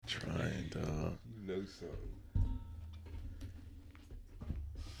something.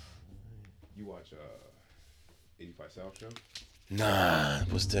 You watch 85 South show? Nah,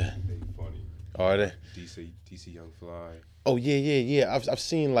 what's that? They funny. Are they? DC Young Fly. Oh yeah. I've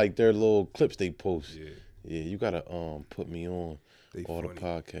seen like their little clips they post. Yeah. Yeah, you gotta put me on They all funny. the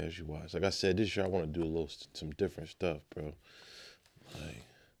podcasts you watch. Like I said, this year I want to do some different stuff, bro. Like,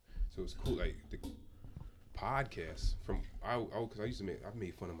 So it's cool. Like the podcast from because I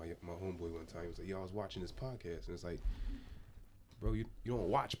made fun of my homeboy one time. He was like, "Yo, I was watching this podcast," and it's like, bro, you don't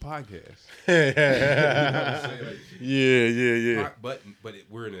watch podcasts. You know what I'm saying? Like, yeah. But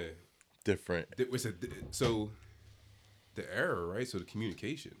we're in a Different. So the error, right? So the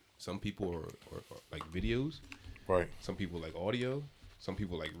communication. Some people are like videos. Right. Some people like audio. Some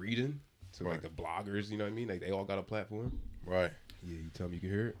people like reading. So like the bloggers, you know what I mean? Like they all got a platform. Right. Yeah, you tell me you can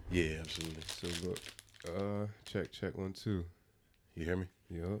hear it. Yeah, absolutely. So look, check 1 2. You hear me?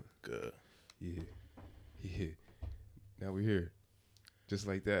 Yeah. Good. Yeah. Now we're here, just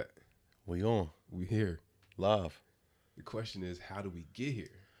like that. We on We here. live. The question is, how do we get here?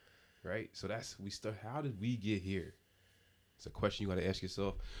 Right. So how did we get here? It's a question you got to ask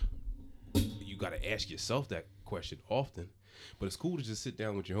yourself. You got to ask yourself that question often. But it's cool to just sit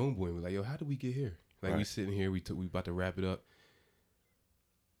down with your homeboy and be like, yo, how did we get here? Like we sitting here, we about to wrap it up.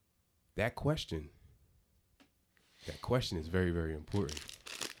 That question is very, very important.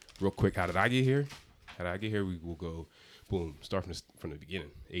 Real quick, how did I get here? We will go, boom, start from the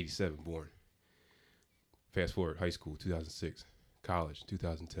beginning. 87, born. Fast forward, high school, 2006. College,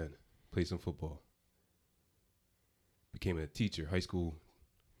 2010. Played some football. Became a teacher, high school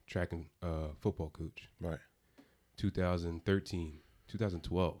track and football coach. Right. 2013,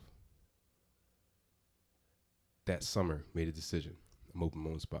 2012. That summer, made a decision. I'm open my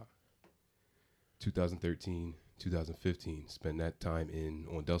own spot. 2013, 2015, spent that time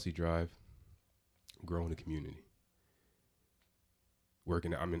on Delsey Drive, growing the community.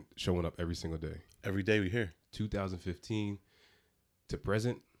 Working, showing up every single day. Every day we here. 2015 to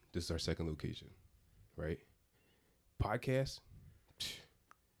present, this is our second location, right? Podcast,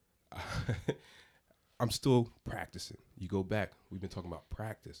 I'm still practicing. You go back, we've been talking about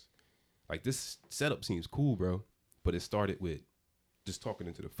practice. Like this setup seems cool, bro, but it started with just talking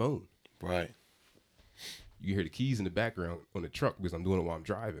into the phone. Right. You hear the keys in the background on the truck because I'm doing it while I'm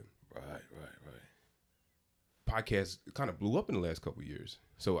driving. Right. Podcast kind of blew up in the last couple of years.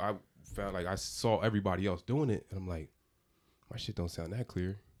 So I found like I saw everybody else doing it, and I'm like, my shit don't sound that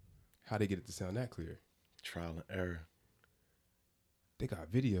clear. How they get it to sound that clear? Trial and error. They got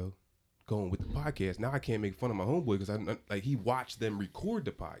video going with the podcast. Now I can't make fun of my homeboy because he watched them record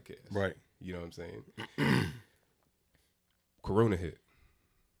the podcast. Right. You know what I'm saying? Corona hit.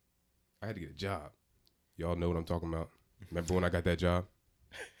 I had to get a job. Y'all know what I'm talking about. Remember when I got that job?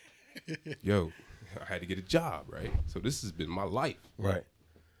 Yo, I had to get a job, right? So this has been my life. Right.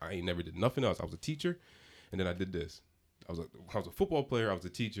 I ain't never did nothing else. I was a teacher, and then I did this. I was a football player. I was a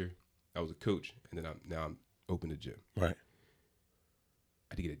teacher. I was a coach, and then I'm open the gym. Right.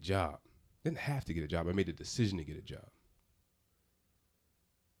 I had to get a job. Didn't have to get a job. I made the decision to get a job.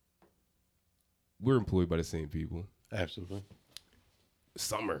 We're employed by the same people. Absolutely.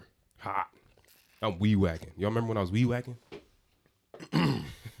 Summer, hot. I'm weed whacking. Y'all remember when I was weed whacking?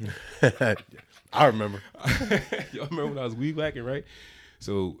 I remember. Y'all remember when I was weed whacking, right?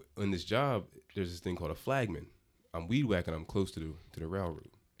 So in this job, there's this thing called a flagman. I'm weed whacking. I'm close to the railroad.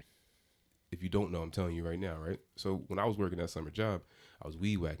 If you don't know, I'm telling you right now, right? So when I was working that summer job, I was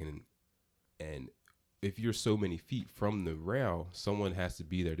weed whacking, and if you're so many feet from the rail, someone has to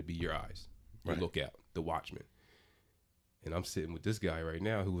be there to be your eyes, the lookout, the watchman. And I'm sitting with this guy right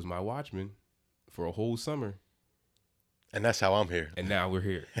now who was my watchman for a whole summer. And that's how I'm here. And now we're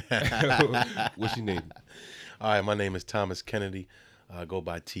here. What's your name? All right, my name is Thomas Kennedy. I go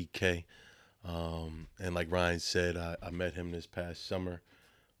by TK. And like Ryan said, I met him this past summer.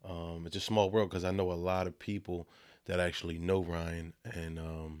 It's a small world because I know a lot of people that actually know Ryan. And,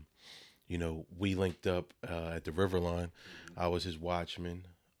 we linked up at the Riverline. I was his watchman.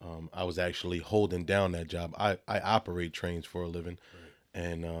 I was actually holding down that job. I operate trains for a living. Right.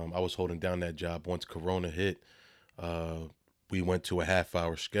 And I was holding down that job. Once Corona hit, we went to a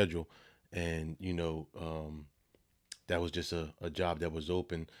half-hour schedule. And, that was just a job that was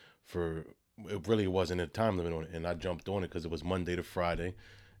open for, it really wasn't a time limit on it. And I jumped on it because it was Monday to Friday.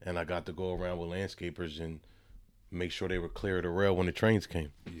 And I got to go around with landscapers and make sure they were clear of the rail when the trains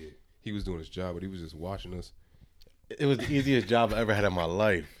came. Yeah, he was doing his job, but he was just watching us. It was the easiest job I ever had in my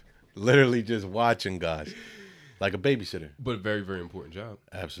life. Literally just watching guys. Like a babysitter. But a very, very important job.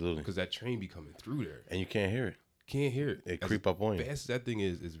 Absolutely. Because that train be coming through there. And you can't hear it. can't hear it. It creep up on you. Fast as that thing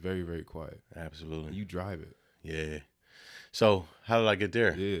is, it's very, very quiet. Absolutely. You drive it. Yeah. So how did I get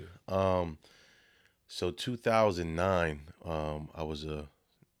there? Yeah. So 2009, I was a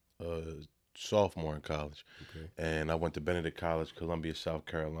sophomore in college, Okay. and I went to Benedict College, Columbia, South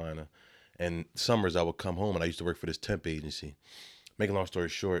Carolina. And summers I would come home, and I used to work for this temp agency. Making a long story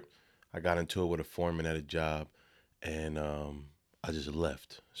short, I got into it with a foreman at a job, and I just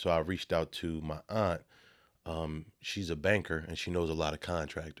left. So I reached out to my aunt. She's a banker, and she knows a lot of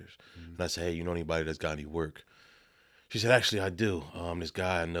contractors. Mm-hmm. And I said, hey, you know anybody that's got any work? She said, actually, I do. This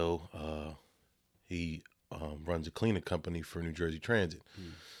guy I know, he runs a cleaning company for New Jersey Transit.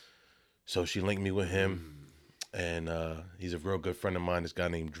 So she linked me with him, and he's a real good friend of mine, this guy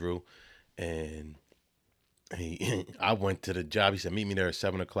named Drew. And I went to the job. He said, meet me there at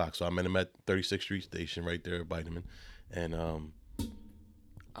 7 o'clock. So I met him at 36th Street Station right there at Vitamin. And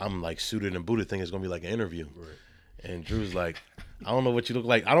I'm like suited and booted, thinking it's going to be like an interview. Right. And Drew's like, I don't know what you look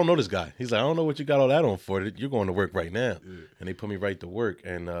like. I don't know this guy. He's like, I don't know what you got all that on for. You're going to work right now. Yeah. And they put me right to work.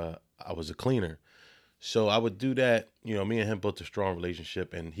 And I was a cleaner. So I would do that. You know, me and him built a strong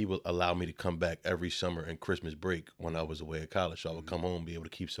relationship. And he would allow me to come back every summer and Christmas break when I was away at college. So I would come home and be able to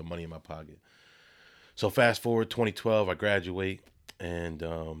keep some money in my pocket. So fast forward 2012, I graduate. And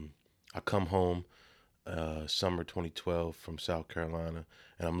I come home summer 2012 from South Carolina.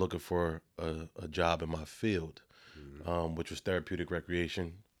 And I'm looking for a job in my field. Which was therapeutic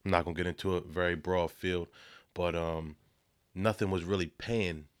recreation. I'm not going to get into a very broad field, but nothing was really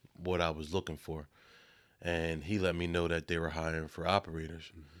paying what I was looking for. And he let me know that they were hiring for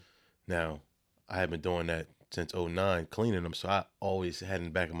operators. Now, I had been doing that since 2009, cleaning them, so I always had in the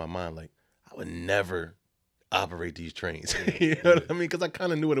back of my mind, like, I would never operate these trains. You know what I mean? Because I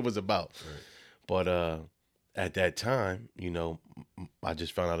kind of knew what it was about. Right. But at that time, you know, I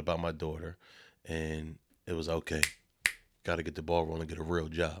just found out about my daughter, and it was okay. Got to get the ball rolling, get a real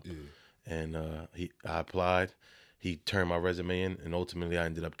job. Yeah. And I applied. He turned my resume in, and ultimately I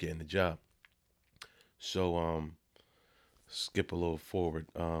ended up getting the job. So skip a little forward.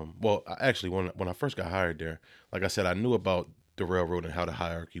 Well, actually, when I first got hired there, like I said, I knew about the railroad and how the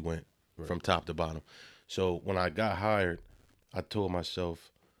hierarchy went from top to bottom. So when I got hired, I told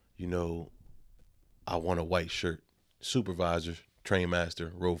myself, you know, I want a white shirt. Supervisors, train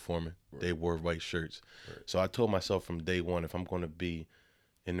master, road foreman, they wore white shirts. So I told myself from day one, if I'm going to be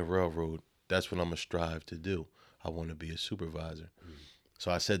in the railroad, that's what I'm going to strive to do. I want to be a supervisor.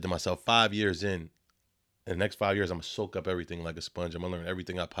 So I said to myself, 5 years in the next 5 years, I'm going to soak up everything like a sponge. I'm going to learn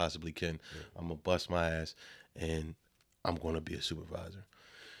everything I possibly can. I'm going to bust my ass, and I'm going to be a supervisor.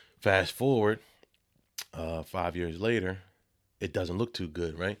 Fast forward, 5 years later, it doesn't look too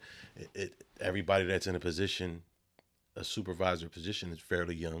good, right? Everybody that's in a supervisor position is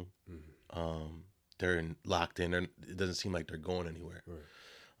fairly young. They're locked in. It doesn't seem like they're going anywhere.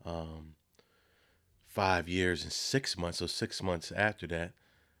 Right. 5 years and 6 months. So 6 months after that,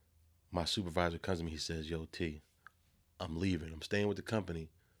 my supervisor comes to me. He says, yo, T, I'm leaving. I'm staying with the company,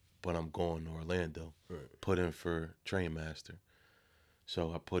 but I'm going to Orlando. Right. Put in for train master.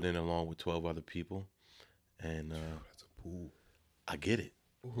 So I put in along with 12 other people. And That's a pool. I get it,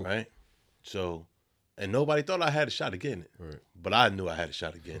 Ooh. right? So, and nobody thought I had a shot of getting it. Right. But I knew I had a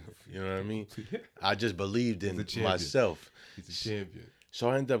shot of getting it. You know what I mean? I just believed in myself. He's a champion. So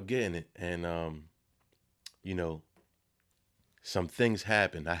I ended up getting it. And, you know, some things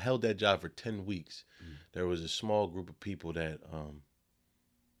happened. I held that job for 10 weeks. There was a small group of people that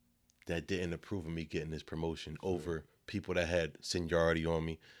didn't approve of me getting this promotion over people that had seniority on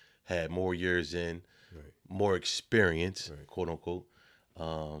me, had more years in, more experience, quote unquote.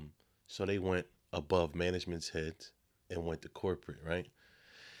 So they went above management's heads and went to corporate, right?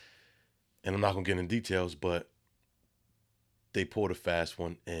 And I'm not going to get into details, but they pulled a fast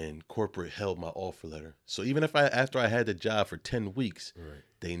one, and corporate held my offer letter. So even after I had the job for 10 weeks,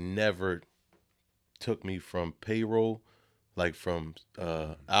 they never took me from payroll, like from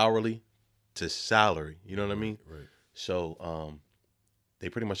hourly to salary. You know what I mean? Right. So they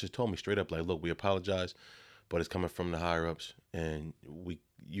pretty much just told me straight up, like, look, we apologize, but it's coming from the higher ups, and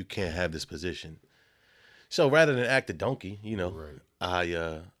you can't have this position. So rather than act a donkey, you know,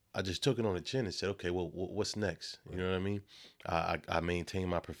 I just took it on the chin and said, okay, well, what's next? You know what I mean? I maintained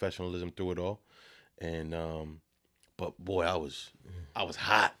my professionalism through it all. And, but boy, I was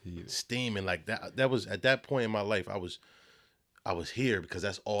hot, steaming like that. That was at that point in my life, I was here because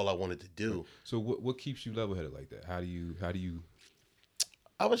that's all I wanted to do. So what keeps you level headed like that? How do you,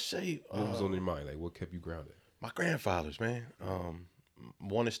 I would say, what was on your mind? Like what kept you grounded? My grandfathers, man.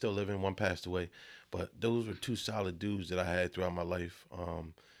 One is still living, one passed away, but those were two solid dudes that I had throughout my life.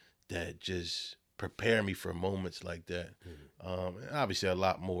 That just prepare me for moments like that. And obviously a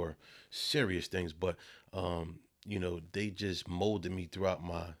lot more serious things, but you know, they just molded me throughout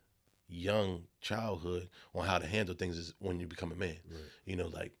my young childhood on how to handle things is when you become a man. Right. You know,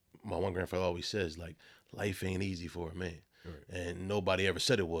 like my one grandfather always says, like, life ain't easy for a man. Right. And nobody ever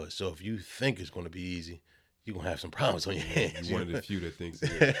said it was. So if you think it's going to be easy, you're going to have some problems on your hands. You're one of the few that thinks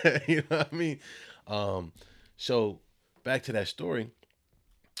it is. You know what I mean? So back to that story.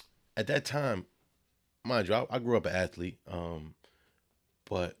 At that time, mind you, I grew up an athlete,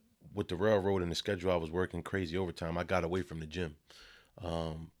 but with the railroad and the schedule I was working crazy overtime, I got away from the gym.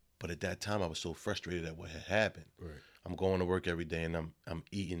 But at that time, I was so frustrated at what had happened. Right. I'm going to work every day, and I'm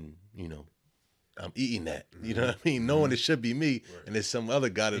eating, you know, I'm eating that. You know what I mean? Knowing it should be me, Right. and there's some other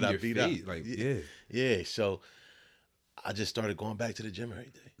guy that In I your beat face, out. like, Yeah. So I just started going back to the gym every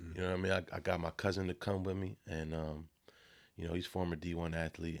day. You know what I mean? I got my cousin to come with me, and you know, he's former D1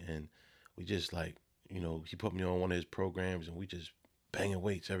 athlete, and we just like, you know, he put me on one of his programs, and we just banging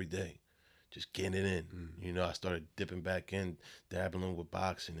weights every day, just getting it in. You know, I started dipping back in, dabbling with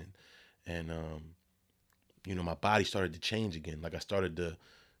boxing, and you know, my body started to change again. Like I started to,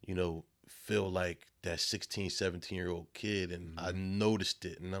 you know, feel like that 16, 17-year-old kid, and I noticed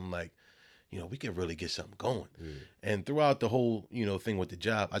it, and I'm like, you know, we could really get something going. And throughout the whole, you know, thing with the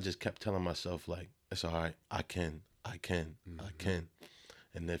job, I just kept telling myself, like, it's all right, I can.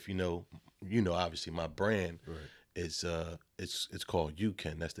 And if you know, obviously my brand is it's called You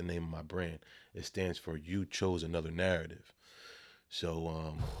Can. That's the name of my brand. It stands for You Chose Another Narrative.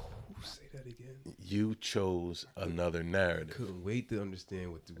 So Say that again. You chose another narrative. Couldn't wait to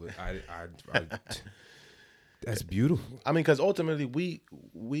understand what I that's beautiful. I mean, because ultimately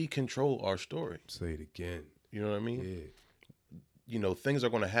we control our story. Say it again. You know what I mean? Yeah. You know, things are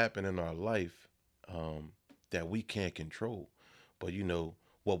going to happen in our life that we can't control. But, you know,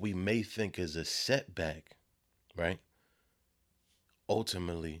 what we may think is a setback, right,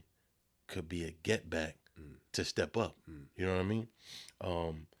 ultimately could be a get back to step up. You know what I mean?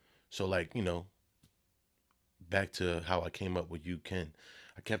 So, like, you know, back to how I came up with You Can.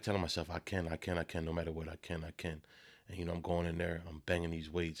 I kept telling myself, I can, no matter what, I can. And, you know, I'm going in there, I'm banging these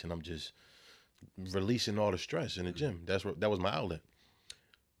weights, and I'm just releasing all the stress in the gym. That was my outlet.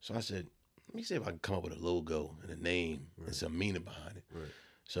 So I said, let me see if I can come up with a logo and a name and some meaning behind it. Right.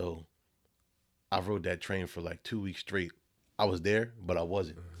 So I rode that train for like 2 weeks straight. I was there, but I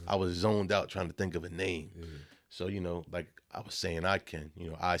wasn't. I was zoned out trying to think of a name. So, you know, like I was saying, I can, you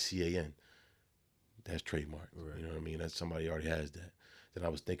know, ICAN. That's trademark. Right. You know what I mean? That's somebody already has that. Then I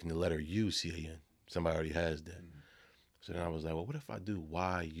was thinking the letter UCAN. Somebody already has that. So then I was like, well, what if I do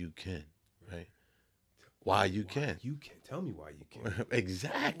Why You Can, right? Why You Can. You can. Tell me why you can.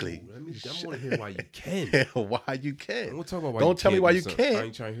 Exactly. Ooh, I want to hear why you can. Why you can. Don't talk about why Don't you tell me can't why do you something. can't. I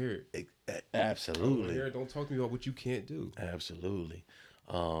ain't trying to hear it. Absolutely. Don't talk to me about what you can't do. Absolutely.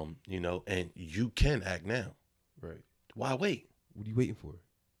 You know, and you can act now. Right. Why wait? What are you waiting for?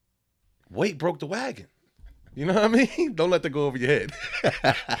 Wait broke the wagon. You know what I mean? Don't let that go over your head.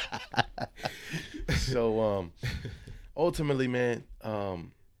 So ultimately, man,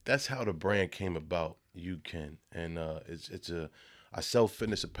 that's how the brand came about. You Can. And I sell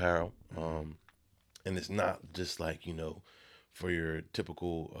fitness apparel. And it's not just like, you know, for your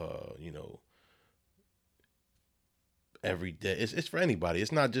typical you know, every day. It's for anybody.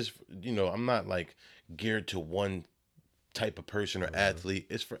 It's not just, you know, I'm not like geared to one type of person or athlete.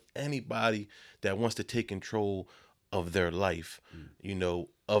 It's for anybody that wants to take control of their life, you know,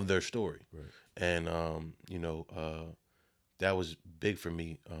 of their story. Right. And you know, that was big for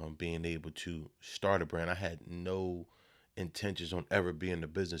me, being able to start a brand. I had no intentions on ever being a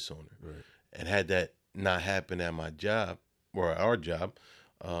business owner. Right. And had that not happened at my job or our job,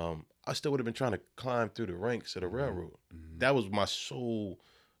 I still would have been trying to climb through the ranks of the railroad. That was my sole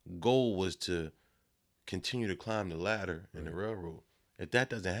goal, was to continue to climb the ladder in the railroad. If that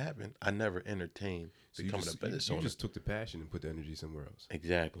doesn't happen, I never entertained becoming a business owner. You just took the passion and put the energy somewhere else.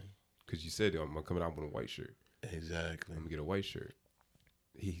 Exactly. Because you said, I'm coming out with a white shirt. Exactly. I'm going to get a white shirt.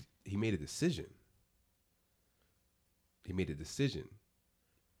 He made a decision. He made a decision.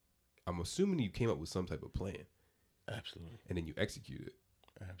 I'm assuming you came up with some type of plan. Absolutely. And then you execute it.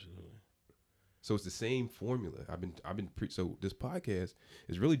 Absolutely. So it's the same formula. So this podcast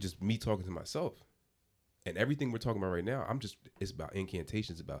is really just me talking to myself. And everything we're talking about right now, it's about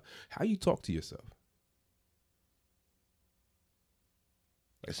incantations, about how you talk to yourself.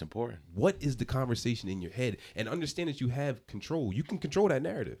 It's important. What is the conversation in your head? And understand that you have control. You can control that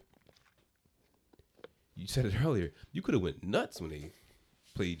narrative. You said it earlier. You could have went nuts when they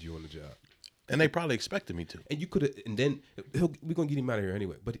played you on the job. And they probably expected me to. And you could have, and then we're going to get him out of here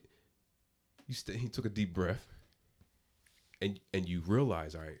anyway. But He took a deep breath, and you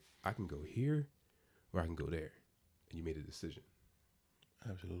realize, all right, I can go here, or I can go there, and you made a decision.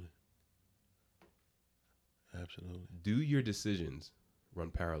 Absolutely. Absolutely. Do your decisions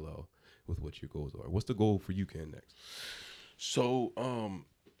run parallel with what your goals are? What's the goal for you, Ken, next? So,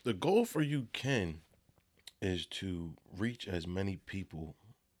 the goal for you, Ken, is to reach as many people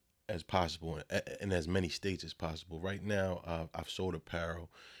as possible in as many states as possible. Right now, I've sold apparel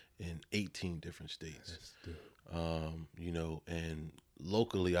in 18 different states. You know, and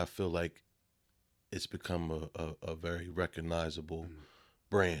locally, I feel like it's become a very recognizable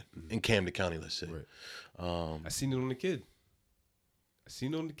brand in Camden County, let's say. Right. I seen it on the kid. I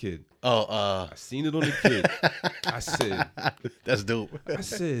seen it on the kid. I seen it on the kid. I said, that's dope. I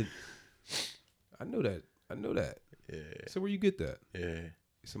said, I know that. Yeah. So where you get that? Yeah.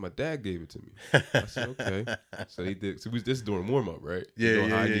 He said, my dad gave it to me. I said, okay. So he did. So this is during warm up, right? Yeah, doing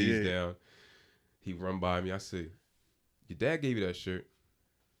high yeah, knees yeah. down. He run by me. I said, your dad gave you that shirt.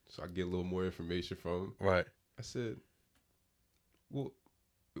 So I get a little more information from him. Right. I said, well,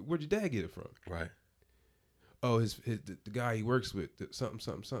 where'd your dad get it from? Right. Oh, the guy he works with, something.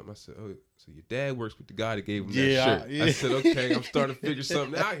 I said, oh, so your dad works with the guy that gave him that shirt. Yeah. I said, okay, I'm starting to figure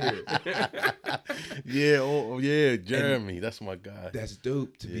something out here. Yeah. Oh, yeah. Jeremy, that's my guy. That's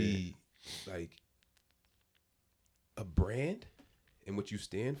dope to be like a brand and what you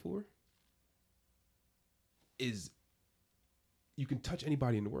stand for is you can touch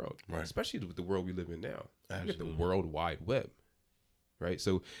anybody in the world, right? Especially with the world we live in now. Absolutely. You get the World Wide Web, right?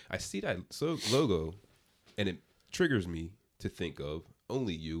 So I see that logo, and it triggers me to think of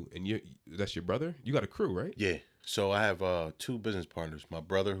only you and that's your brother. You got a crew, right? Yeah. So I have two business partners. My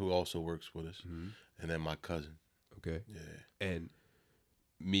brother, who also works with us, and then my cousin. Okay. Yeah. And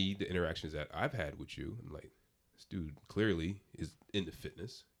me, the interactions that I've had with you, I'm like, this dude clearly is into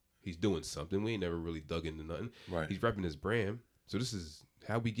fitness. He's doing something. We ain't never really dug into nothing. Right. He's repping his brand. So this is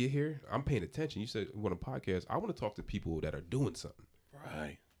how we get here. I'm paying attention. You said we want a podcast. I want to talk to people that are doing something.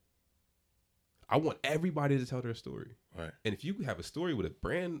 Right. I want everybody to tell their story. Right. And if you have a story with a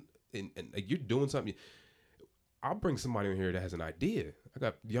brand and like you're doing something, I'll bring somebody in here that has an idea. I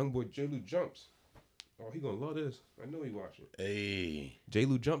got young boy J. Lou Jumps. Oh, he gonna love this. I know he watching. Hey. J.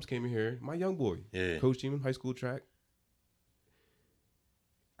 Lou Jumps came in here. My young boy. Yeah. Coach team in high school track.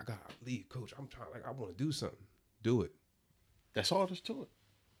 I gotta leave, coach. I'm trying. Like I want to do something. Do it. That's all there's to it.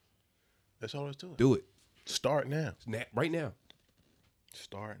 That's all there's to it. Do it. Start now. Right now.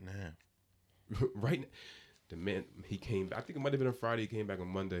 Start now. Right now. The man, he came back. I think it might have been on Friday. He came back on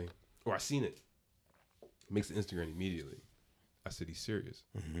Monday. Or I seen it. Makes the Instagram immediately. I said, he's serious.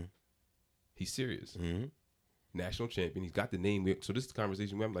 Mm-hmm. He's serious. Mm-hmm. National champion. He's got the name. So this is the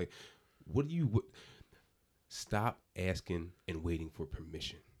conversation where I'm like, stop asking and waiting for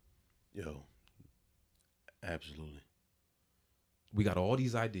permission. Yo. Absolutely. We got all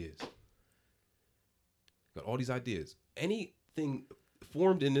these ideas. Anything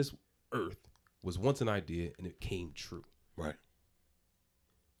formed in this earth was once an idea and it came true. Right.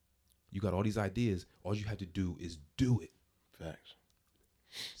 You got all these ideas. All you have to do is do it. Facts.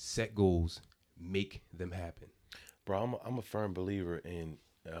 Set goals. Make them happen. Bro, I'm a firm believer in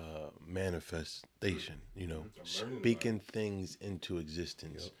manifestation. You know, speaking things into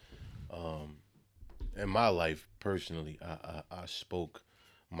existence. Yep. In my life, personally, I spoke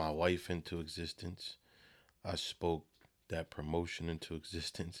my wife into existence. I spoke that promotion into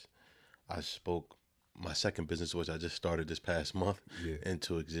existence. I spoke my second business, which I just started this past month,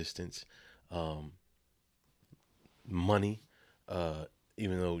 into existence. Money,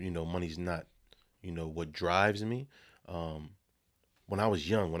 even though, you know, money's not, you know, what drives me. When I was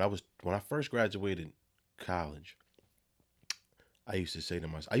young, when I first graduated college, I used to say to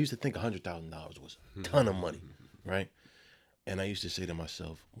myself, I used to think $100,000 was a ton of money, right? And I used to say to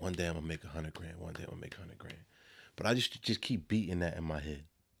myself, one day I'm gonna make $100,000. One day I'm gonna make $100,000. But I just keep beating that in my head,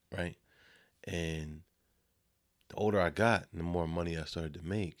 right? And the older I got, and the more money I started to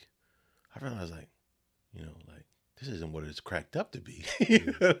make, I realized, like, you know, like, this isn't what it's cracked up to be.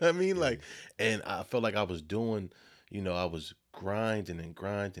 You know what I mean? Like, and I felt like I was doing, you know, I was grinding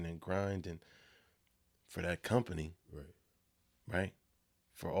for that company, right?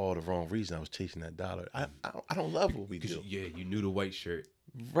 For all the wrong reasons. I was chasing that dollar. I don't love what we do. Yeah, you knew the white shirt.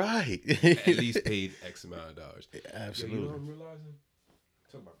 Right. At least paid X amount of dollars. Absolutely. You know what I'm realizing?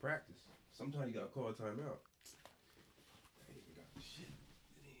 Talk about practice. Sometimes you gotta call a timeout. I ain't even got the shit.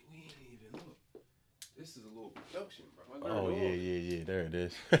 We ain't even look. This is a little production, bro. Oh yeah. There it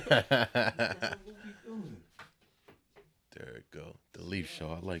is. What we doing? There it go. The Leaf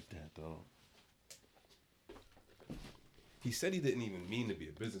Show. I like that though. He said he didn't even mean to be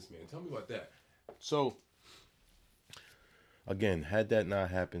a businessman. Tell me about that. So again, had that not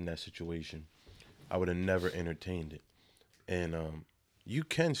happened, that situation, I would have never entertained it. And you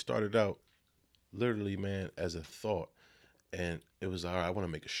can start it out literally, man, as a thought. And it was all right, I want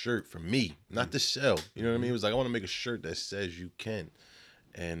to make a shirt for me, not to sell. You know what I mean? It was like I want to make a shirt that says you can.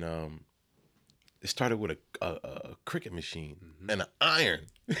 And it started with a cricket machine and an iron.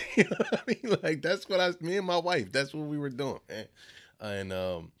 You know what I mean? Like that's what me and my wife, that's what we were doing, man.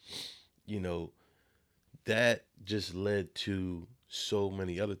 And you know, that just led to so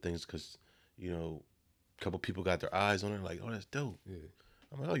many other things because, you know, a couple people got their eyes on it, like, oh, that's dope. Yeah.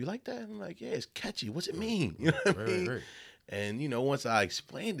 I'm like, oh, you like that? I'm like, yeah, it's catchy. What's it mean? You know what I mean? Right. And, you know, once I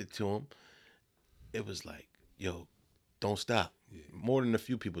explained it to him, it was like, yo, don't stop. Yeah. More than a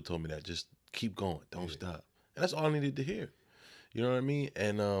few people told me that. Just keep going. Don't stop. And that's all I needed to hear. You know what I mean?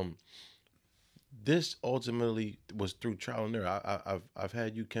 And this ultimately was through trial and error. I've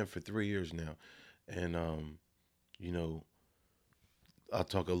had UChem for 3 years now. And, you know, I'll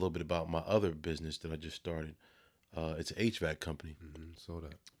talk a little bit about my other business that I just started. It's an HVAC company. So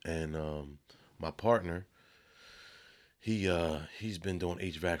that. And my partner, he's been doing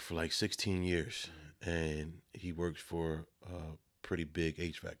HVAC for like 16 years, and he works for a pretty big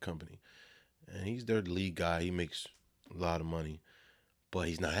HVAC company, and he's their lead guy. He makes a lot of money, but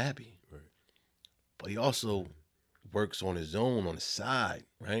he's not happy. Right. But he also works on his own on the side,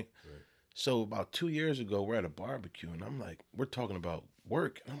 right? So about 2 years ago, we're at a barbecue, and I'm like, we're talking about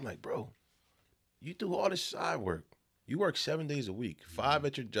work, and I'm like, bro, you do all this side work. You work 7 days a week, 5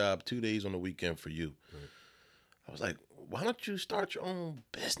 at your job, 2 days on the weekend for you. Right. I was like, why don't you start your own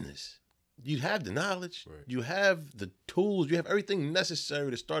business? You have the knowledge. Right. You have the tools. You have everything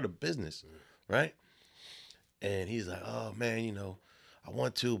necessary to start a business, right? And he's like, oh, man, you know, I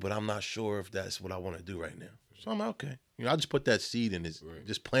want to, but I'm not sure if that's what I want to do right now. So I'm like, okay. You know, I just put that seed in his,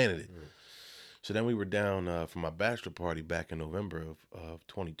 just planted it. Right. So then we were down for my bachelor party back in November of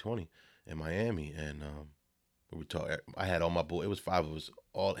 2020 in Miami, and we were talking. I had all my boys. It was 5 of us,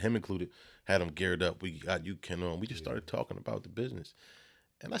 all him included. Had them geared up. We got UChem on. We just started talking about the business,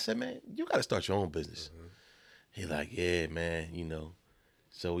 and I said, "Man, you got to start your own business." He's like, "Yeah, man, you know."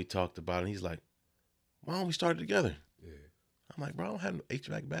 So we talked about it. And he's like, "Why don't we start it together?" Yeah. I'm like, "Bro, I don't have an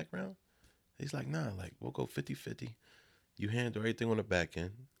HVAC background." He's like, "Nah, like we'll go 50-50. You handle everything on the back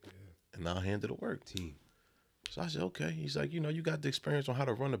end, and I'll handle the work." Team. So I said, "Okay." He's like, "You know, you got the experience on how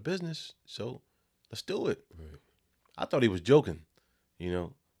to run a business, so let's do it." Right. I thought he was joking, you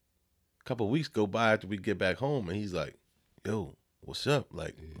know. A couple of weeks go by after we get back home, and he's like, yo, what's up?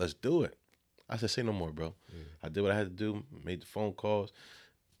 Like, let's do it. I said, say no more, bro. Yeah. I did what I had to do, made the phone calls,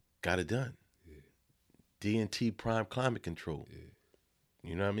 got it done. Yeah. D&T Prime Climate Control. Yeah.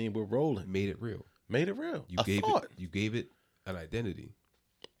 You know what I mean? We're rolling. Made it real. Made it real. You gave it an identity.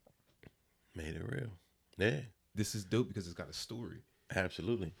 Made it real. Yeah. This is dope because it's got a story.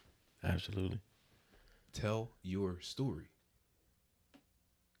 Absolutely. Absolutely. Tell your story.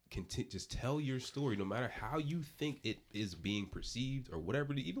 Just tell your story, no matter how you think it is being perceived or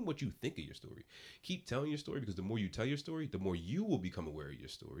whatever, even what you think of your story. Keep telling your story, because the more you tell your story, the more you will become aware of your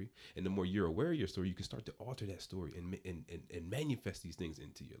story. And the more you're aware of your story, you can start to alter that story and manifest these things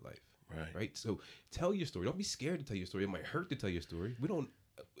into your life. Right? So tell your story. Don't be scared to tell your story. It might hurt to tell your story.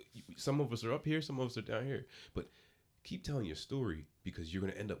 Some of us are up here, some of us are down here. But keep telling your story, because you're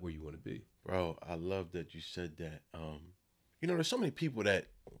going to end up where you want to be. Bro, I love that you said that. You know, there's so many people that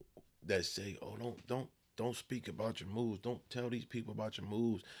say, "Oh, don't speak about your moves. Don't tell these people about your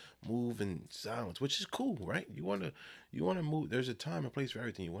moves. Move in silence," which is cool, right? You want to move. There's a time and place for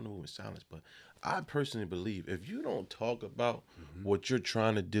everything. You want to move in silence, but I personally believe if you don't talk about what you're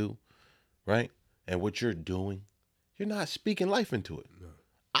trying to do, right, and what you're doing, you're not speaking life into it. No.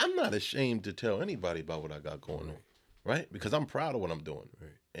 I'm not ashamed to tell anybody about what I got going on, right? Because I'm proud of what I'm doing. Right.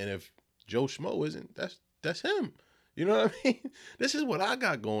 And if Joe Schmo isn't, that's him. You know what I mean? This is what I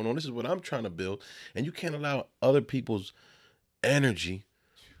got going on. This is what I'm trying to build. And you can't allow other people's energy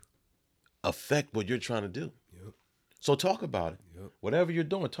affect what you're trying to do. Yep. So talk about it. Yep. Whatever you're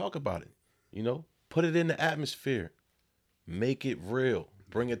doing, talk about it. You know, put it in the atmosphere. Make it real.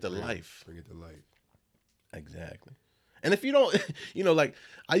 Bring it to life. Bring it to life. Exactly. And if you don't, you know, like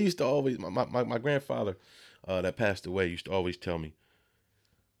I used to always, my grandfather that passed away used to always tell me,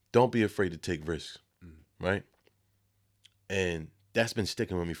 don't be afraid to take risks, right? And that's been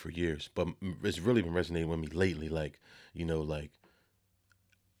sticking with me for years, but it's really been resonating with me lately. Like, you know, like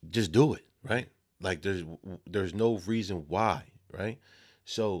just do it, right? Like there's no reason why, right?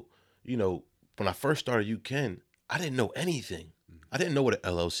 So, you know, when I first started UChem, I didn't know anything. I didn't know what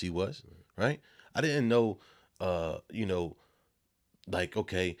an LLC was, right? I didn't know, you know, like,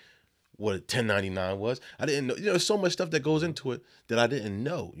 okay, what a 1099 was. I didn't know. There's so much stuff that goes into it that I didn't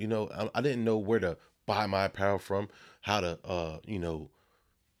know. I didn't know where to buy my apparel from, how to,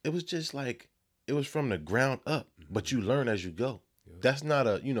 it was just like, it was from the ground up, but you learn as you go. Yeah. That's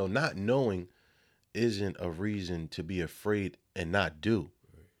not not knowing isn't a reason to be afraid and not do.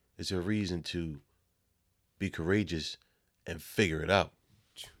 Right. It's a reason to be courageous and figure it out.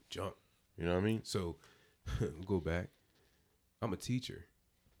 Jump. You know what I mean? So, we'll go back. I'm a teacher.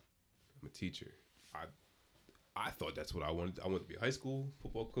 I thought that's what I wanted. I wanted to be a high school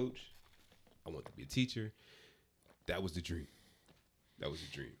football coach. I wanted to be a teacher. That was the dream.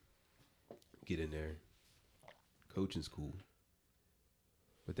 Get in there. Coaching's cool.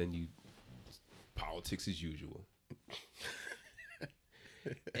 But then politics as usual.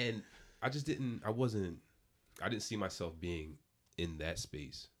 And I didn't see myself being in that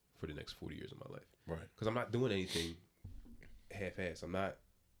space for the next 40 years of my life. Right. Because I'm not doing anything half-assed. I'm not,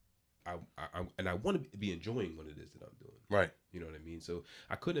 and I want to be enjoying what it is that I'm doing. Right. You know what I mean? So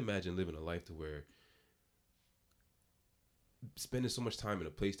I couldn't imagine living a life to where spending so much time in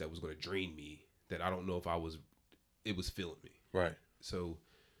a place that was going to drain me that I don't know if it was filling me. Right. So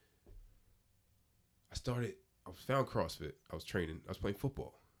I found CrossFit. I was training. I was playing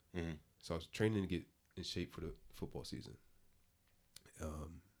football. Mm-hmm. So I was training to get in shape for the football season.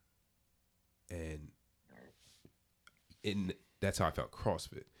 And that's how I found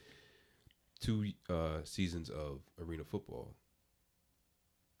CrossFit. 2 seasons of arena football.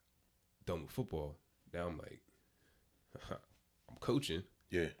 Done with football. Now I'm like, I'm coaching.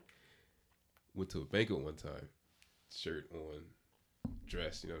 Yeah. Went to a banquet one time. Shirt on,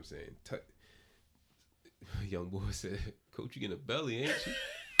 dress, you know what I'm saying? Young boy said, "Coach, you getting a belly, ain't you?"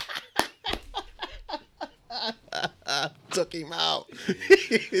 Took him out.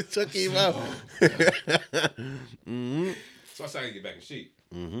 Took him out. Mm-hmm. So I started to get back in shape.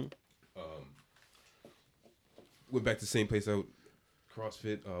 Mm-hmm. Went back to the same place out,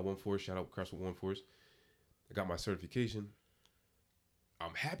 CrossFit One Force. Shout out CrossFit One Force. I got my certification.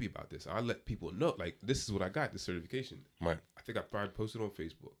 I'm happy about this. I let people know, like, this is what I got, this certification. Right. I think I probably posted on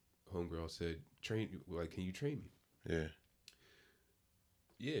Facebook. Homegirl said, can you train me? Yeah.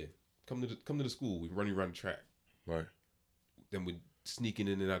 Yeah. Come to the school. We running around the track. Right. Then we sneaking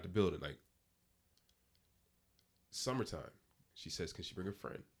in and out the building. Like, summertime. She says, can she bring a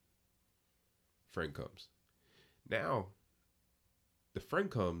friend? Friend comes. Now, the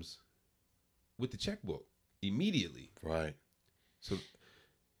friend comes with the checkbook immediately. Right. So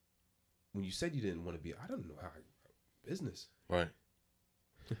when you said you didn't want to be, I don't know how business. Right.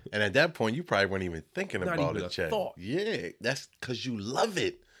 And at that point, you probably weren't even thinking Not about even a a check. thought. Yeah, that's because you love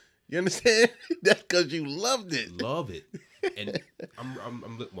it. You understand? That's because you loved it. Love it. And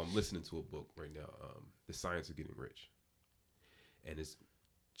I'm listening to a book right now, The Science of Getting Rich. And it's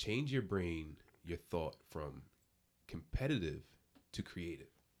change your brain, your thought from competitive to creative.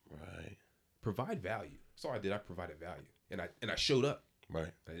 Right. Provide value. That's all I did. I provided value. And I showed up.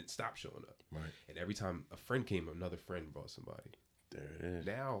 Right. I didn't stop showing up. Right. And every time a friend came, another friend brought somebody. There it is.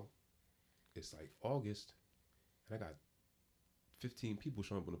 Now, it's like August, and I got 15 people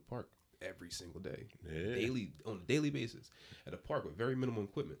showing up in the park every single day, on a daily basis, at a park with very minimal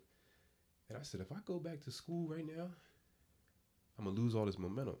equipment. And I said, if I go back to school right now, I'm gonna lose all this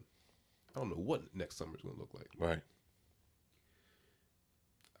momentum. I don't know what next summer's gonna look like. Right.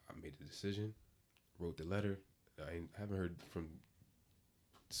 I made the decision, wrote the letter. I haven't heard from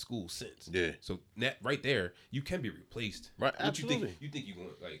school since. Yeah. So that right there, you can be replaced. Right. What Absolutely. you think you're going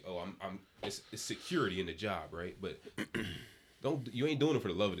like, oh, it's security in the job, right? But you ain't doing it for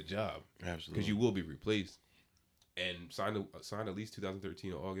the love of the job. Absolutely. Because you will be replaced. And signed at least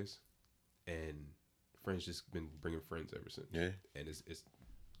 2013 in August, and friends just been bringing friends ever since. Yeah. And it's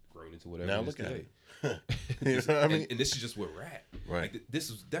grown into whatever. Now it is look at today. it. You know what I mean? And this is just where we're at. Right. Like,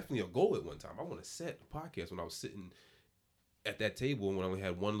 this was definitely a goal at one time. I want to set a podcast when I was sitting at that table when I only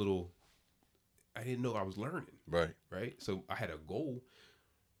had one little. I didn't know I was learning. Right. Right. So I had a goal,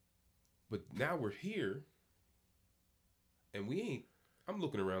 but now we're here, and we ain't. I'm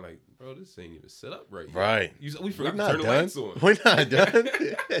looking around like, bro, this ain't even set up right. Right. We forgot to not turn the done. lights on. We're not done.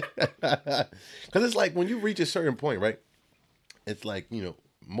 Because it's like when you reach a certain point, right? It's like,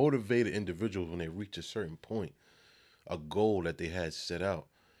 motivated individuals, when they reach a certain point, a goal that they had set out,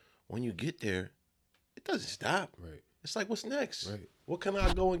 when you get there, it doesn't stop. Right. It's like, what's next? Right. What can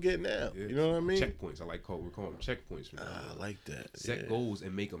I go and get now? Yeah. You know what I mean? Checkpoints. We're calling them checkpoints. From now I on. like that. Set goals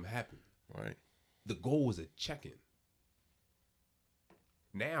and make them happen. Right. The goal was a check-in.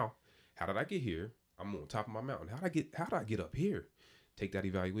 Now, how did I get here? I'm on top of my mountain. How did I get up here? Take that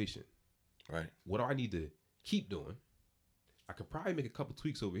evaluation. Right. What do I need to keep doing? I could probably make a couple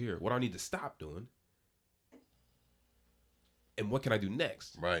tweaks over here. What I need to stop doing, and what can I do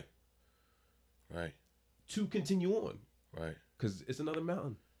next? Right. To continue on. Right. Because it's another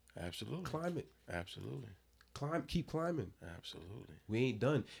mountain. Absolutely. Climb it. Absolutely. Keep climbing. Absolutely. We ain't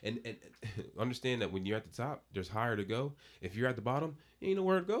done. And understand that when you're at the top, there's higher to go. If you're at the bottom, ain't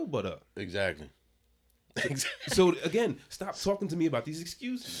nowhere to go but up. Exactly. So again, stop talking to me about these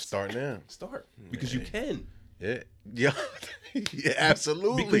excuses. Start now. Start. Because you can. Yeah. Yeah. Yeah,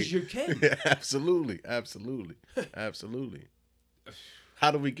 absolutely. Because you can. Yeah, absolutely. Absolutely. Absolutely. How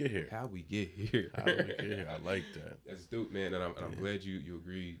do we get here? How we get here. How do we get here? I like that. That's dope, man. And I'm glad you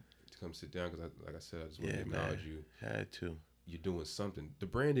agreed to come sit down because, like I said, I just want to acknowledge you. Had to. You're doing something. The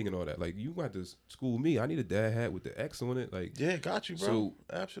branding and all that. Like, you went to school with me. I need a dad hat with the X on it. Like, yeah, got you, bro. So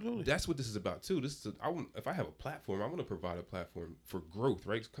absolutely. That's what this is about, too. If I have a platform, I want to provide a platform for growth,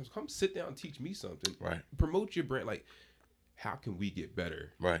 right? Come sit down and teach me something. Right. Promote your brand. Like, how can we get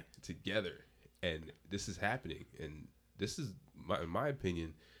better together? And this is happening. And this is, in my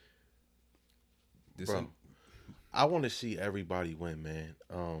opinion, bro, I want to see everybody win, man.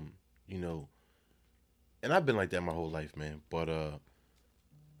 You know, and I've been like that my whole life, man. But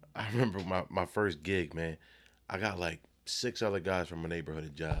I remember my first gig, man. I got like 6 other guys from my neighborhood a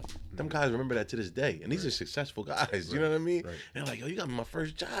job. Them guys remember that to this day. And these are successful guys, you know what I mean? Right. And they're like, yo, you got me my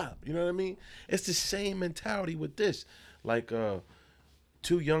first job. You know what I mean? It's the same mentality with this. Like 2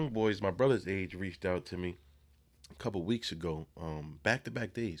 young boys, my brother's age, reached out to me a couple weeks ago,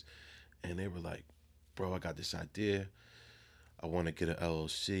 back-to-back days. And they were like, bro, I got this idea. I want to get an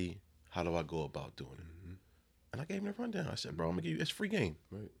LLC. How do I go about doing it? Mm-hmm. And I gave him the rundown. I said, bro, I'm going to give you, it's free game.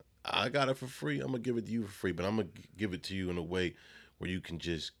 Right. I got it for free. I'm going to give it to you for free, but I'm going to give it to you in a way where you can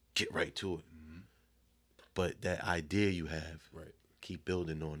just get right to it. Mm-hmm. But that idea you have, keep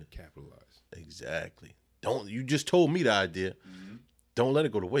building on it. Capitalize. Exactly. You just told me the idea. Mm-hmm. Don't let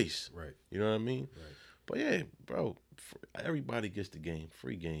it go to waste. Right. You know what I mean? Right. But yeah, bro, everybody gets the game.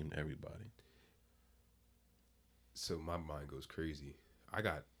 Free game to everybody. So my mind goes crazy. I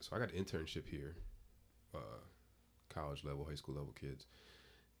got an internship here, college level, high school level kids.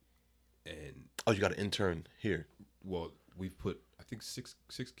 And you got an intern here? Well, we've put I think six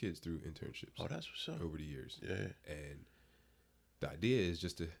kids through internships. Oh, that's what's up. Over the years. Yeah. And the idea is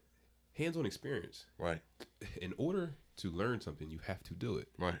just a hands-on experience. Right. In order to learn something, you have to do it.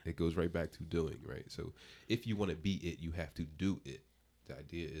 Right. It goes right back to doing, right? So if you want to be it, you have to do it. The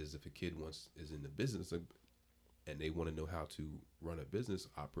idea is if a kid is in the business and they want to know how to run a business,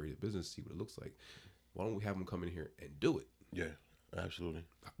 operate a business, see what it looks like, why don't we have them come in here and do it? Yeah, absolutely.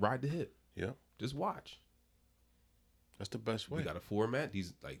 Ride the hip. Yeah. Just watch. That's the best way. We got a format.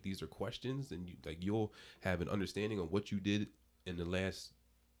 These are questions, and you'll have an understanding of what you did in the last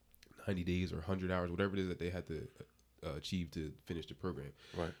 90 days or 100 hours, whatever it is that they had to achieve to finish the program.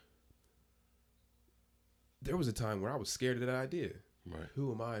 Right. There was a time where I was scared of that idea. Right.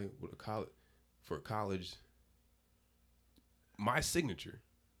 Who am I with for a college? My signature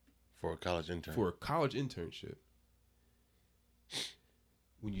for a college intern. For a college internship.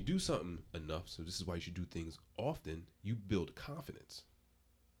 When you do something enough, so this is why you should do things often, you build confidence.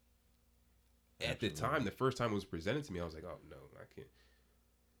 Absolutely. At the time, the first time it was presented to me, I was like, oh, no, I can't.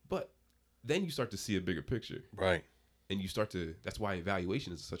 But then you start to see a bigger picture. Right. And you start to, that's why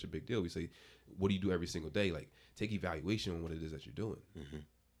evaluation is such a big deal. We say, what do you do every single day? Like, take evaluation on what it is that you're doing. Mm-hmm.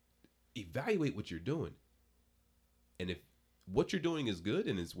 Evaluate what you're doing. And if what you're doing is good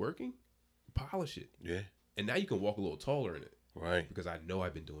and it's working, polish it. Yeah. And now you can walk a little taller in it. Right. Because I know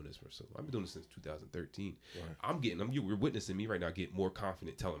I've been doing this for so long. I've been doing this since 2013. Right. You're witnessing me right now get more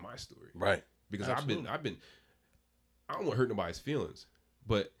confident telling my story. Right. Because Absolutely. I don't want to hurt nobody's feelings,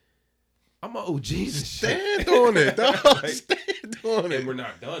 but I'm an OG. Stand on it, dog. Stand on it. And we're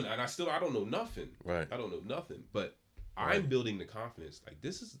not done. And I don't know nothing. Right. I don't know nothing, but I'm building the confidence. Like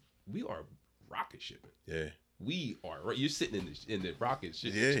we are rocket shipping. Yeah. We are right. You're sitting in the rocket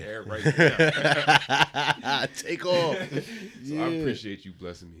ship chair right now. Take off. So I appreciate you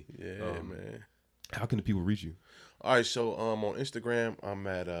blessing me. Yeah, man. How can the people reach you? All right, so on Instagram, I'm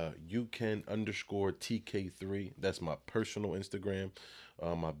at youcan_TK3. That's my personal Instagram.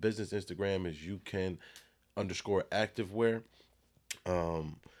 My business Instagram is youcan_activewear.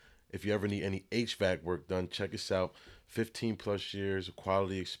 If you ever need any HVAC work done, check us out. 15 plus years of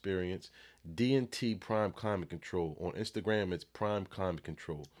quality experience. D&T Prime Climate Control. On Instagram, it's Prime Climate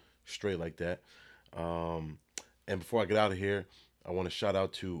Control. Straight like that. And before I get out of here, I want to shout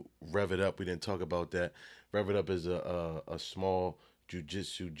out to Rev It Up. We didn't talk about that. Rev It Up is a small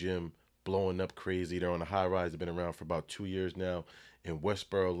jiu-jitsu gym blowing up crazy. They're on a high rise. They've been around for about 2 years now in West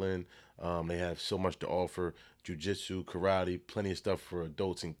Berlin. They have so much to offer: jiu-jitsu, karate, plenty of stuff for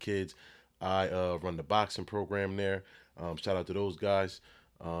adults and kids. I run the boxing program there. Shout out to those guys.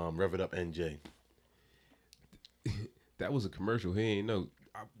 Rev it up, NJ. That was a commercial. He ain't know.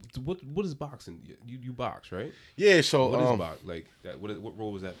 What is boxing? You box, right? Yeah, so What is box like that? What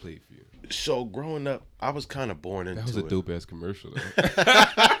role was that played for you? so growing up, I was kind of born into That was a it. dope ass commercial.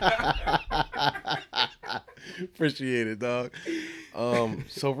 Appreciate it, dog.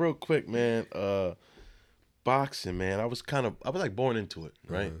 So real quick, man, boxing, man, I was like born into it,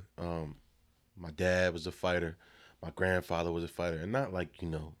 right? My dad was a fighter, my grandfather was a fighter, and not like,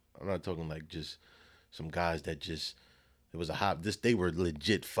 I'm not talking like just some guys that just it was a hop. They were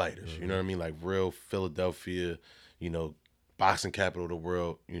legit fighters, you know what I mean? Like real Philadelphia, boxing capital of the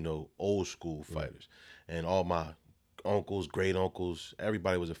world, old school fighters, and all my uncles, great uncles,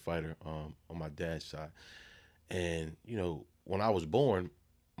 everybody was a fighter on my dad's side. And, when I was born,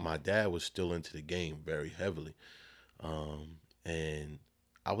 my dad was still into the game very heavily. And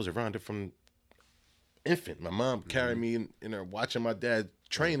I was around it from infant. My mom carried me in her watching my dad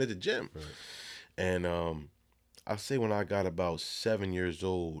train at the gym. Right. And I say when I got about 7 years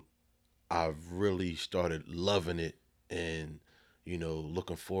old, I really started loving it and,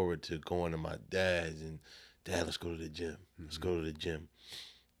 looking forward to going to my dad's and, Dad, let's go to the gym. Let's go to the gym.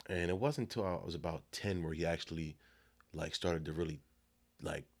 And it wasn't until I was about 10 where he actually started to really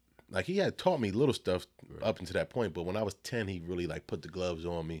like he had taught me little stuff up until that point, but when I was 10, he really put the gloves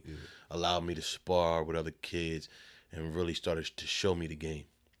on me, allowed me to spar with other kids, and really started to show me the game.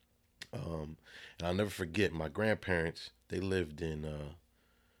 And I'll never forget my grandparents. They lived in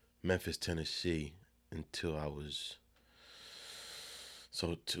Memphis, Tennessee until I was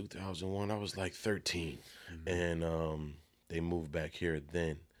 2001. I was like 13, and they moved back here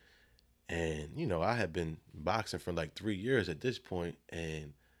then. And I had been boxing for like 3 years at this point,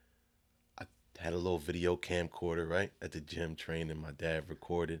 and I had a little video camcorder right at the gym training. My dad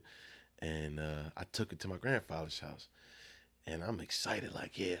recorded, and I took it to my grandfather's house, and I'm excited,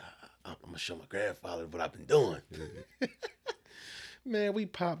 like, yeah, I'm gonna show my grandfather what I've been doing. Man, we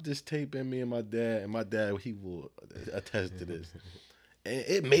popped this tape in, me and my dad, he will attest to this. And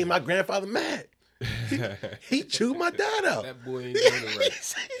it made my grandfather mad. He chewed my dad out. That boy ain't doing it right. He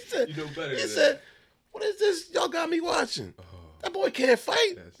said, you know better he than said, that. "What is this y'all got me watching? That boy can't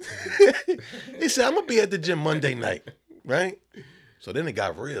fight." That's He said, "I'm going to be at the gym Monday night." Right? So then it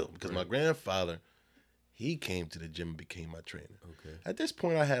got real because my grandfather, he came to the gym and became my trainer. Okay. At this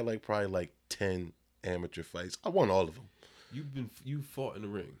point, I had probably 10 amateur fights. I won all of them. You fought in the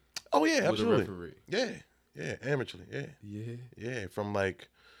ring? Oh, yeah, absolutely. With a referee? Yeah, amateurly, yeah. From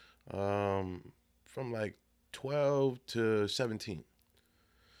 12 to 17.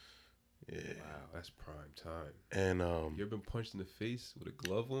 Yeah. Wow, that's prime time. And you ever been punched in the face with a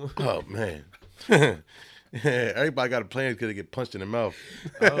glove on? Oh man. Yeah, everybody got a plan because they get punched in the mouth.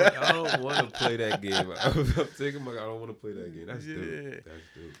 I don't want to play that game. I'm thinking, I don't want to play that game. That's dope. That's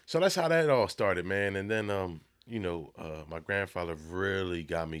dope. So that's how that all started, man. And then my grandfather really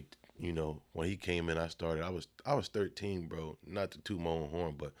got me. When he came in, I was 13, bro. Not to toot my own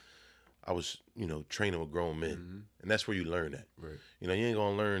horn, but I was, training with grown men, and that's where you learn that. Right. You ain't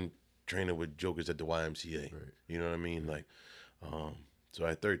gonna learn training with jokers at the YMCA. Right. You know what I mean? So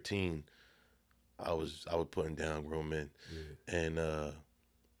at 13, I was putting down grown men, and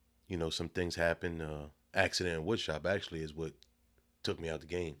some things happened. Accident in woodshop actually is what took me out the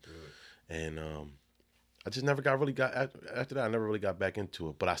game, and I just never after that. I never really got back into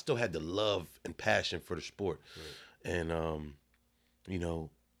it, but I still had the love and passion for the sport, and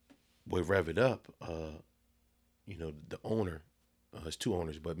with Rev It Up, the owner, there's two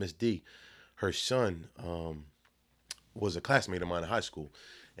owners, but Miss D, her son was a classmate of mine in high school,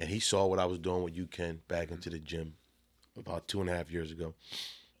 and he saw what I was doing with UKen back into the gym about 2.5 years ago,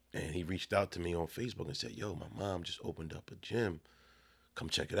 and he reached out to me on Facebook and said, "Yo, my mom just opened up a gym. Come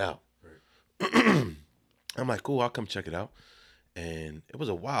check it out." Right. I'm like, "Cool, I'll come check it out." And it was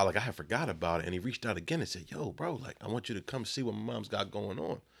a while, I had forgot about it, and he reached out again and said, "Yo, bro, I want you to come see what my mom's got going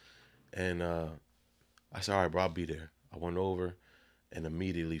on." And I said, "All right, bro, I'll be there." I went over and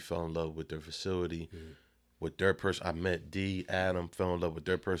immediately fell in love with their facility, with their person. I met D, Adam, fell in love with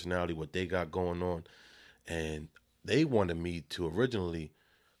their personality, what they got going on. And they wanted me to originally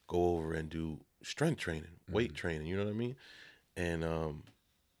go over and do strength training, weight training, you know what I mean? And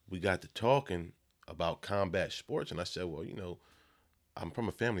we got to talking about combat sports, and I said, "Well, I'm from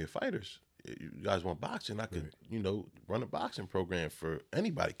a family of fighters. You guys want boxing? I could, run a boxing program for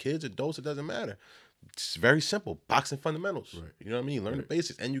anybody, kids, adults, it doesn't matter." It's very simple, boxing fundamentals. Right. You know what I mean? Learn the Right.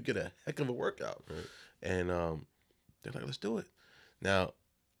 basics, and you get a heck of a workout. Right. And they're like, let's do it. Now,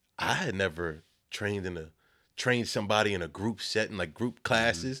 I had never trained somebody in a group setting, like group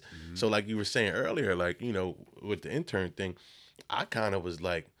classes. Mm-hmm. So like you were saying earlier, like, you know, with the intern thing, I kind of was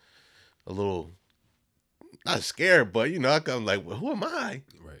like a little, not scared, but, you know, I kind of like, well, who am I?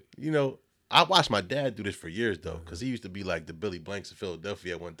 Right. You know, I watched my dad do this for years though, because he used to be like the Billy Blanks of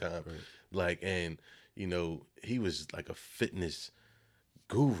Philadelphia at one time. Right. Like, and, you know, he was like a fitness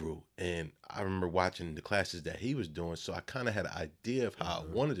guru. And I remember watching the classes that he was doing. So I kind of had an idea of how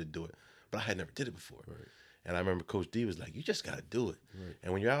I wanted to do it, but I had never did it before. Right. And I remember Coach D was like, you just got to do it. Right.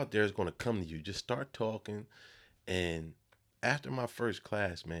 And when you're out there, it's going to come to you. Just start talking. And after my first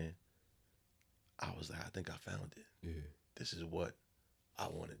class, man, I was like, I think I found it. Yeah. This is what I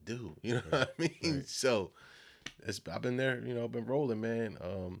want to do. You know what I mean? Right. So I've been there, you know, I've been rolling, man.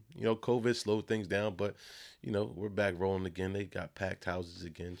 You know, COVID slowed things down, but, you know, we're back rolling again. They got packed houses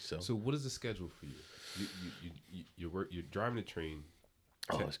again. So what is the schedule for you? You're driving a train.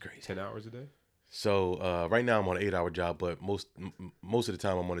 it's crazy. 10 hours a day? So right now I'm on an 8-hour job, but most of the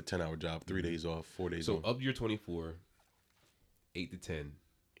time I'm on a 10-hour job, 3 days off, 4 days So on. up to your 24, 8 to 10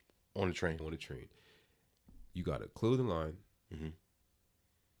 On the train. on a train. You got a clothing line. Mm-hmm.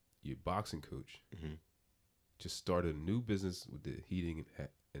 Your boxing coach. Mm-hmm. Just started a new business with the heating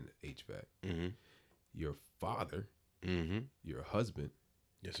and HVAC. Mm-hmm. Your father. Mm-hmm. Your husband.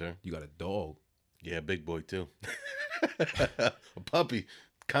 Yes, sir. You got a dog. Yeah, big boy too. A puppy,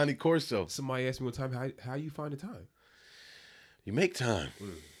 Connie Corso. Somebody asked me one time, how you find the time? You make time.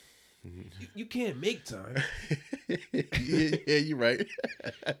 You can't make time. Yeah, you're right.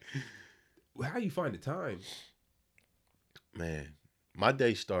 How you find the time? Man, my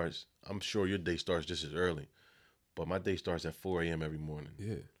day starts, I'm sure your day starts just as early, but my day starts at 4 a.m. every morning.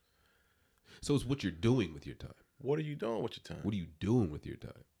 Yeah. So it's what you're doing with your time. What are you doing with your time? What are you doing with your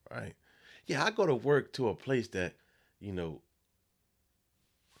time? Right. Yeah, I go to work to a place that, you know,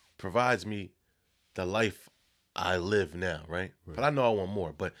 provides me the life I live now, right? But I know I want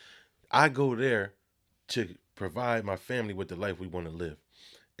more. But I go there to provide my family with the life we want to live.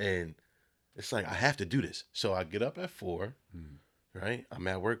 And it's like, I have to do this. So I get up at 4, right? I'm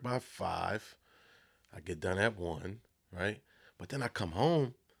at work by 5. I get done at 1, right? But then I come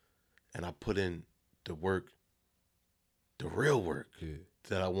home and I put in the work, the real work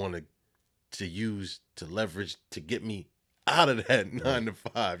that I want to use to leverage to get me out of that 9 to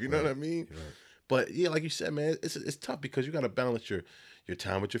 5. You know what I mean? Right. But yeah, like you said, man, it's tough because you got to balance your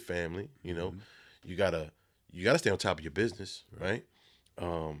time with your family. You know, you gotta stay on top of your business, right?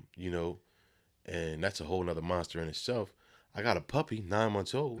 You know, and that's a whole nother monster in itself. I got a puppy, 9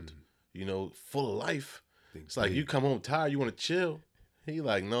 months old, you know, full of life. It's like you come home tired, you want to chill. He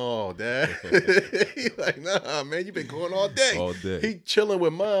like, no, Dad. He like, nah, man, you been going all day. All day. He chilling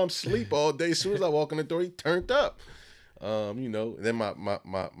with mom, sleep all day. As soon as I walk in the door, he turned up. You know, and then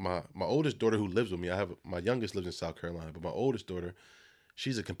my oldest daughter who lives with me, my youngest lives in South Carolina, but my oldest daughter,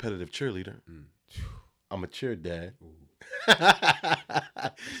 she's a competitive cheerleader. I'm a cheer dad.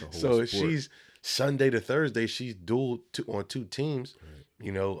 So sport. she's Sunday to Thursday, she's dual on 2 teams. Right.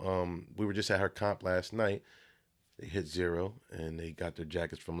 You know, we were just at her comp last night. They hit 0 and they got their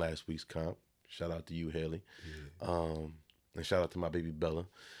jackets from last week's comp. Shout out to you, Haley. Yeah. And shout out to my baby Bella.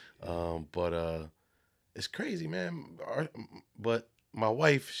 But it's crazy, man. But my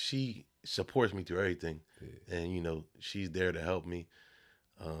wife, she supports me through everything. Yeah. And, you know, she's there to help me.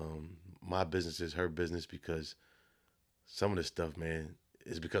 My business is her business because some of this stuff, man,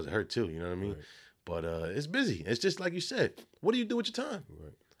 is because of her too. You know what I mean? Right. But it's busy. It's just like you said. What do you do with your time?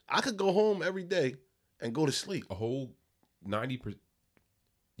 Right. I could go home every day and go to sleep. A whole 90%.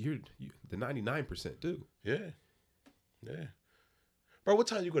 You're the 99% too. Yeah. Yeah. Bro, what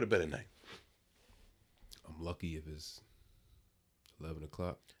time you go to bed at night? I'm lucky if it's 11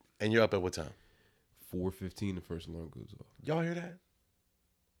 o'clock. And you're up at what time? 4:15, the first alarm goes off. Y'all hear that?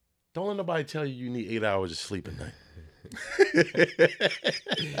 Don't let nobody tell you need 8 hours of sleep at night.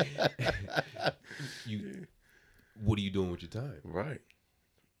 What are you doing with your time? Right.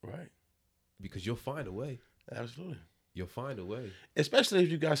 Because you'll find a way. Absolutely. You'll find a way. Especially if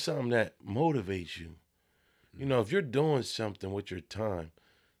you got something that motivates you. You know, if you're doing something with your time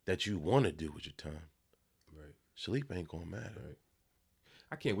that you want to do with your time, right? Sleep ain't gonna matter. Right.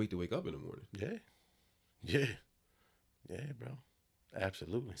 I can't wait to wake up in the morning. Yeah, bro.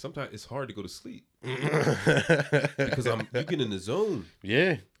 Absolutely. Sometimes it's hard to go to sleep because you get in the zone.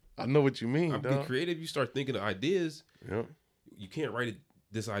 Yeah, I know what you mean. I'm getting creative. You start thinking of ideas. Yeah. You can't write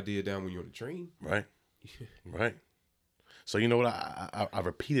this idea down when you're on the train. Right. Right. So you know what? I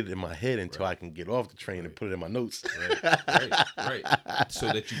repeat it in my head until I can get off the train and put it in my notes. Right. So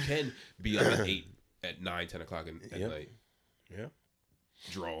that you can be up at 8, at 9, 10 o'clock at night. Yeah.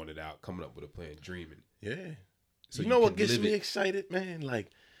 Drawing it out, coming up with a plan, dreaming. Yeah. So you know what gets me excited, man?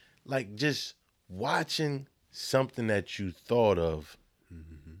 Like just watching something that you thought of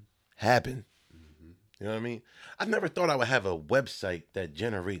happen. You know what I mean? I never thought I would have a website that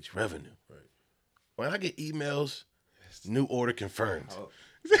generates revenue. Right. When I get emails, new order confirmed. How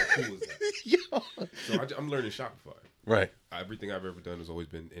cool is that? Yo. So I'm learning Shopify. Right. Everything I've ever done has always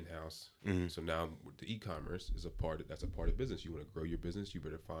been in-house. So now the e-commerce is that's a part of business. You want to grow your business, you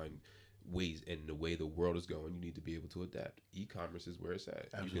better find ways. And the way the world is going, you need to be able to adapt. E-commerce is where it's at.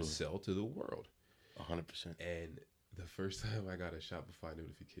 Absolutely. You can sell to the world. 100%. And the first time I got a Shopify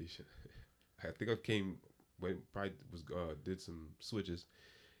notification, I think did some switches,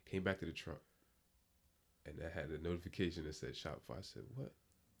 came back to the truck, and I had a notification that said Shopify. I said, what?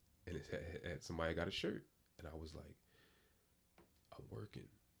 And it had somebody got a shirt. And I was like, I'm working,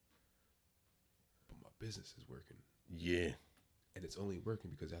 but my business is working. Yeah. And it's only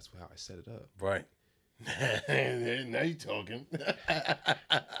working because that's how I set it up. Right. Now you talking.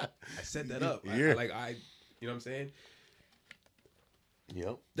 I set that up. Yeah. You know what I'm saying?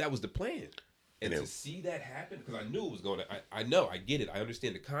 Yep. That was the plan. And to see that happen, because I knew it was going to, I know, I get it. I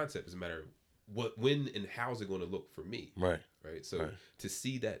understand the concept. It's a matter of when and how's it going to look for me. Right. Right. So to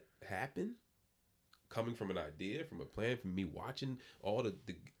see that happen, coming from an idea, from a plan, from me watching all the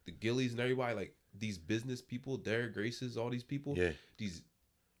Gillies and everybody, like these business people, Derek Graces, all these people. Yeah.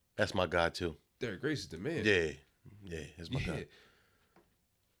 That's my guy too. Derek Grace is the man. Yeah. Yeah, that's my guy.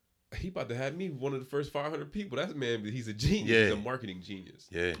 He about to have me one of the first 500 people. That's man, he's a genius. Yeah. He's a marketing genius.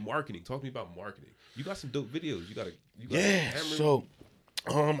 Yeah. Marketing. Talk to me about marketing. You got some dope videos. You got so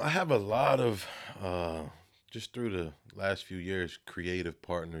I have a lot of just through the last few years, creative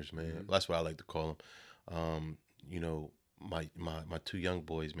partners, man. Mm-hmm. That's what I like to call them. You know, my two young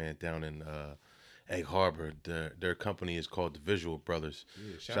boys, man, down in Egg Harbor. Their company is called the Visual Brothers.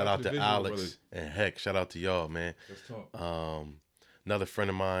 Yeah, shout out to Alex Brothers. And Heck, shout out to y'all, man. Let's talk. Another friend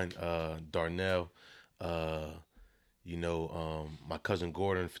of mine, Darnell. My cousin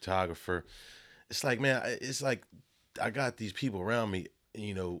Gordon, photographer. It's like, man, I got these people around me.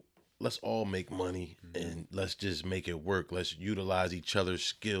 You know, let's all make money and let's just make it work. Let's utilize each other's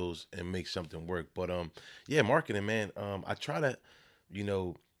skills and make something work. But marketing, man. I try to,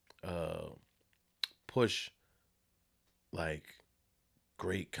 push like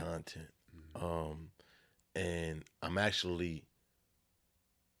great content. And I'm actually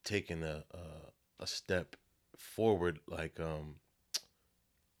taking a step forward, like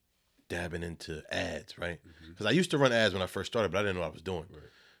dabbing into ads, right? Because I used to run ads when I first started, but I didn't know what I was doing. Right.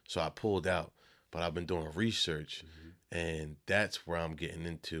 So I pulled out, but I've been doing research, and that's where I'm getting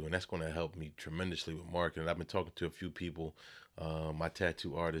into, and that's going to help me tremendously with marketing. I've been talking to a few people. My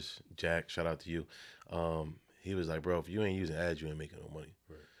tattoo artist, Jack, shout out to you. He was like, bro, if you ain't using ads, you ain't making no money.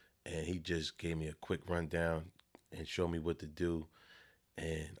 Right. And he just gave me a quick rundown and showed me what to do.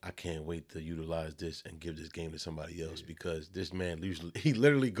 And I can't wait to utilize this and give this game to somebody else because this man he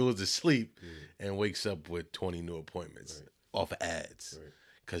literally goes to sleep and wakes up with 20 new appointments off of ads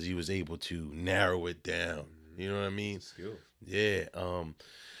because he was able to narrow it down. You know what I mean? Skill. Yeah.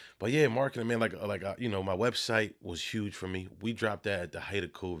 But yeah, marketing, man. Like my website was huge for me. We dropped that at the height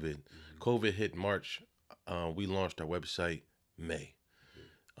of COVID. COVID hit March. We launched our website May.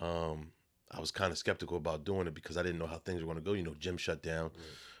 I was kind of skeptical about doing it because I didn't know how things were going to go. You know, gym shut down.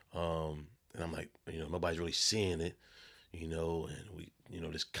 And I'm like, nobody's really seeing it, and we,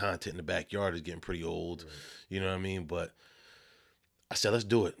 this content in the backyard is getting pretty old, you know what I mean? But I said, let's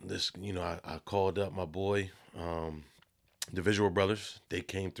do it. I called up my boy, the Visual Brothers. They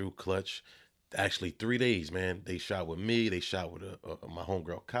came through clutch. Actually, 3 days, man. They shot with me. They shot with my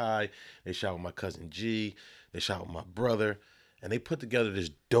homegirl Kai. They shot with my cousin G. They shot with my brother. And they put together this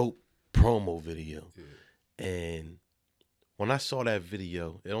dope promo video. And when I saw that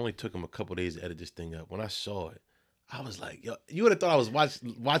video, it only took them a couple days to edit this thing up. When I saw it, I was like, yo, you would have thought I was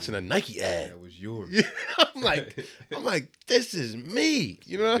watching a Nike ad. That was yours. Yeah, I'm like, this is me.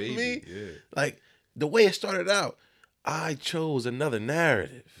 You know what I mean? Yeah. Like the way it started out, I chose another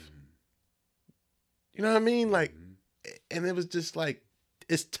narrative. You know what I mean? Like, and it was just like,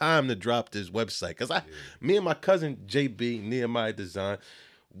 it's time to drop this website. Cause me and my cousin JB, Nehemiah Design,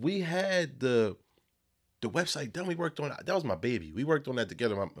 we had the website done. We worked on that was my baby. We worked on that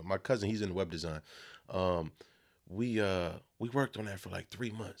together. My cousin, he's in web design. We worked on that for like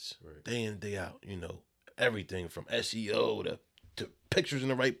 3 months, day in, day out. Everything from SEO to pictures in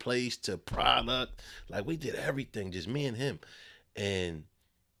the right place to product. Like we did everything, just me and him. And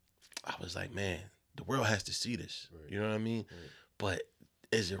I was like, man, the world has to see this. Right. You know what I mean? Right. But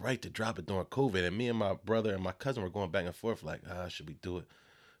is it right to drop it during COVID? And me and my brother and my cousin were going back and forth like, should we do it?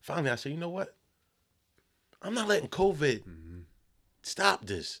 Finally, I said, you know what? I'm not letting COVID stop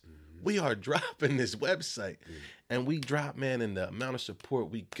this. We are dropping this website. And we dropped, man, and the amount of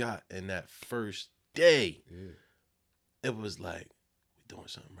support we got in that first day, it was like, we're doing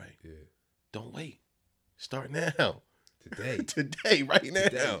something right. Yeah. Don't wait. Start now. Today. Today, right now.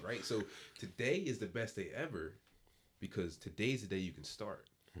 Today, right? So today is the best day ever because today's the day you can start.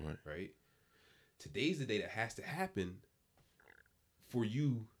 Right? Today's the day that has to happen for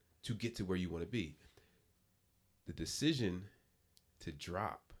you to get to where you want to be. The decision to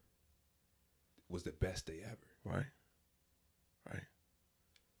drop was the best day ever. Right.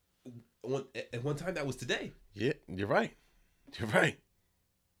 At one time, that was today. Yeah, you're right. You're right.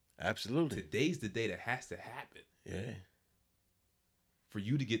 Absolutely. Today's the day that has to happen. Yeah. For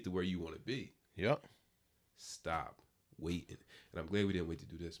you to get to where you want to be. Yep. Stop waiting. And I'm glad we didn't wait to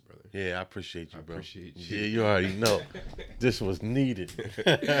do this, brother. Yeah, I appreciate you, bro. I appreciate you. Yeah, you already know. This was needed.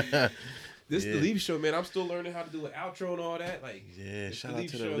 This is the Leaf Show, man. I'm still learning how to do an outro and all that. Like, yeah, shout out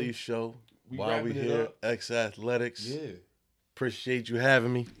to the Leaf Show. While we wrapping it here, up. X Athletics. Yeah. Appreciate you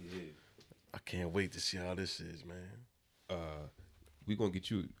having me. Yeah. I can't wait to see how this is, man. We're going to get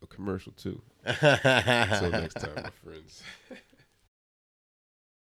you a commercial, too. Until next time, my friends.